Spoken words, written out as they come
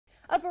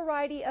A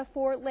variety of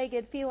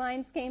four-legged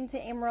felines came to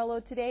Amarillo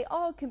today,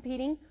 all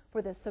competing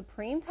for the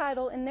supreme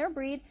title in their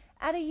breed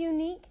at a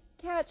unique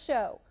cat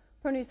show.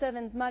 Pro News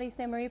 7's Mari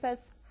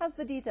Samaripas has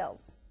the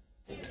details.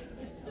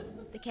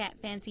 The cat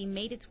fancy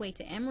made its way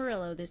to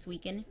Amarillo this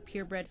weekend.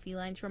 Purebred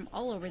felines from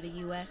all over the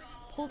U.S.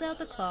 pulled out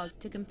the claws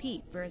to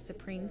compete for a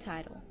supreme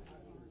title.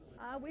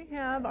 We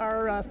have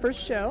our first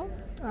show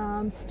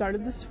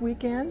started this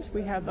weekend.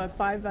 We have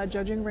 5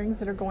 judging rings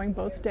that are going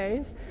both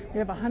days. We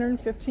have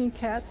 115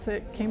 cats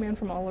that came in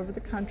from all over the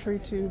country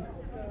to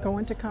go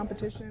into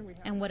competition.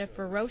 And what a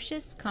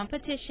ferocious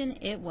competition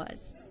it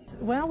was.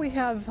 Well, we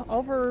have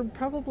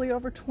probably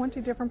over 20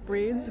 different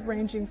breeds,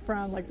 ranging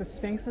from like the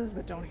Sphinxes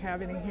that don't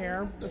have any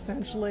hair,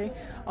 essentially,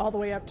 all the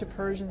way up to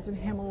Persians and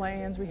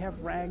Himalayans. We have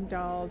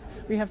ragdolls,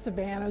 we have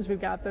Savannahs,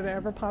 we've got the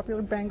ever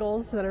popular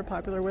Bengals that are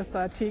popular with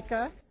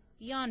Tika.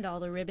 Beyond all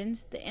the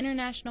ribbons, the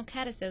International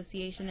Cat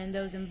Association and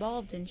those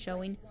involved in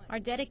showing are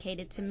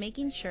dedicated to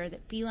making sure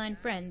that feline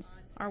friends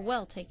are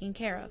well taken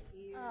care of.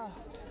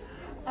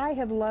 I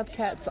have loved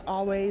cats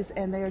always,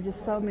 and there are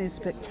just so many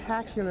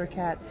spectacular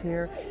cats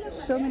here.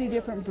 So many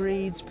different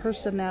breeds,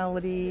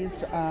 personalities,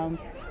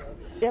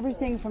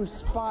 everything from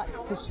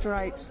spots to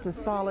stripes to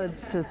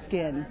solids to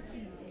skin.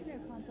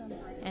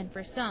 And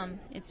for some,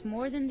 it's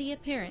more than the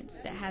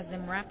appearance that has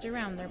them wrapped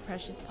around their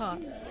precious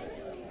paws.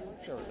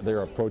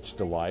 Their approach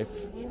to life,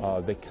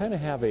 they kind of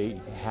have a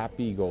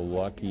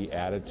happy-go-lucky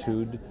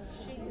attitude,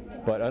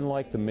 but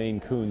unlike the Maine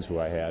Coons who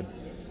I had,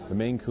 the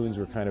Maine Coons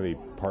were kind of a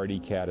party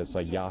cat. It's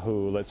like,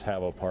 yahoo, let's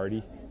have a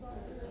party.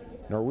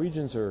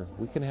 Norwegians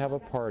we can have a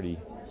party,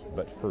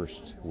 but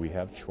first we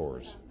have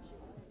chores.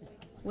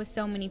 With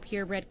so many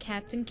purebred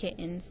cats and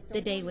kittens,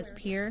 the day was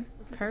pure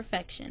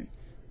perfection.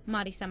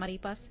 Mari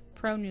Samaripas,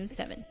 Pro News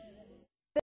 7.